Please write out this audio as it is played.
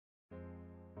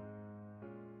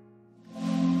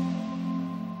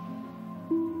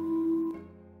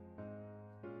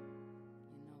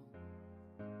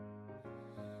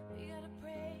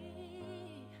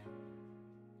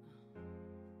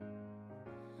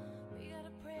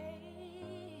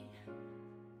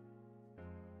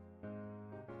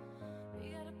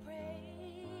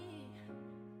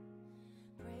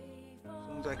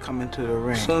I come into the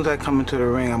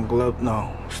ring, I'm gloved.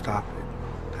 No, stop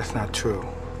it. That's not true.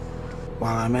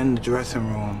 While I'm in the dressing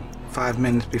room, 5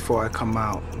 minutes before I come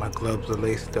out, my gloves are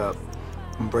laced up.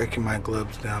 I'm breaking my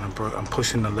gloves down. I'm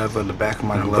pushing the lever in the back of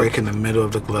my glove. I'm breaking the middle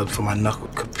of the glove so my knuckle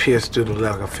could pierce through the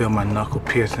leather. I feel my knuckle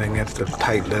piercing against the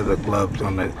tight leather gloves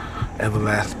on the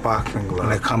Everlast boxing glove.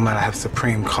 When I come out, I have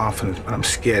supreme confidence, but I'm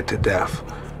scared to death.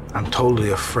 I'm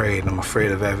totally afraid. I'm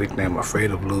afraid of everything. I'm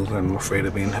afraid of losing. I'm afraid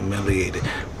of being humiliated,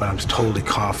 but I'm totally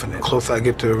confident. The closer I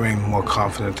get to the ring, the more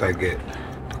confidence I get.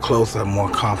 The closer, the more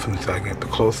confidence I get. The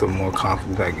closer, the more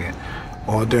confidence I get.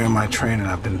 All during my training,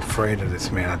 I've been afraid of this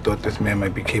man. I thought this man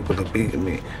might be capable of beating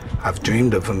me. I've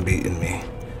dreamed of him beating me,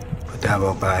 but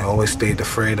I always stayed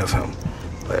afraid of him.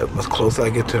 But the closer I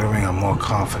get to the ring, I'm more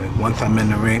confident. Once I'm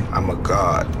in the ring, I'm a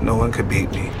god. No one could beat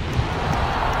me.